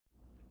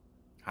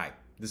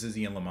This is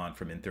Ian Lamont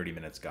from In 30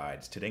 Minutes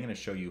Guides. Today I'm going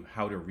to show you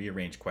how to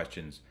rearrange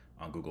questions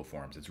on Google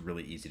Forms. It's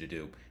really easy to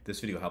do. If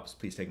this video helps,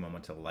 please take a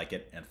moment to like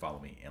it and follow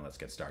me, and let's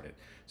get started.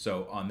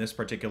 So on this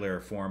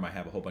particular form, I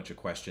have a whole bunch of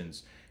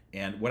questions,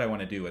 and what I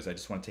want to do is I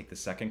just want to take the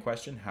second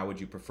question, how would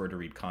you prefer to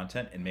read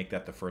content, and make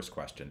that the first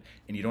question.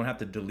 And you don't have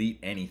to delete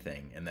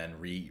anything and then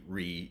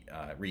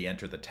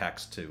re-enter the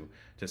text to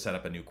set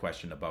up a new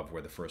question above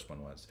where the first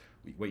one was.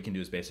 What you can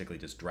do is basically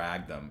just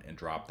drag them and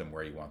drop them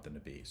where you want them to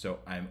be. So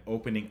I'm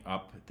opening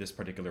up this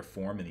particular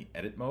form in the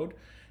edit mode.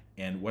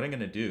 And what I'm going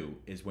to do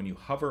is when you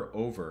hover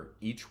over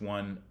each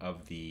one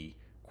of the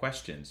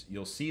questions,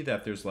 you'll see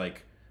that there's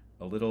like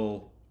a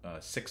little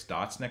 6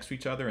 dots next to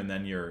each other, and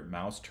then your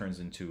mouse turns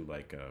into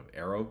like a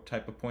arrow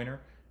type of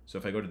pointer. So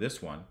if I go to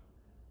this one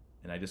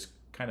and I just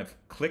kind of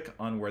click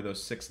on where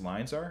those 6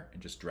 lines are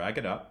and just drag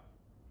it up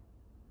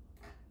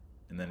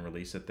and then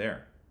release it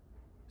there.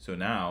 So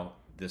now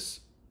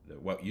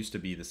what used to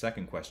be the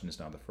second question is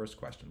now the first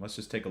question. Let's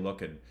just take a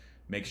look and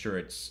make sure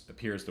it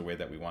appears the way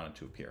that we want it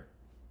to appear.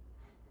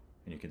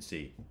 And you can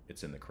see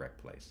it's in the correct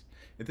place.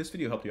 If this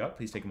video helped you out,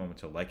 please take a moment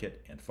to like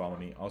it and follow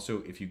me.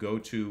 Also, if you go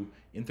to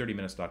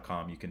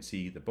in30minutes.com, you can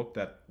see the book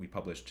that we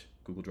published,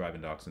 Google Drive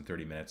and Docs in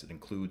 30 Minutes. It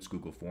includes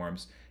Google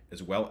Forms,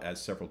 as well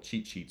as several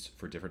cheat sheets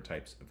for different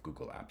types of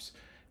Google apps.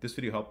 If this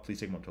video helped, please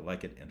take a moment to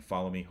like it and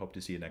follow me. Hope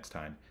to see you next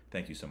time.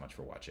 Thank you so much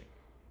for watching.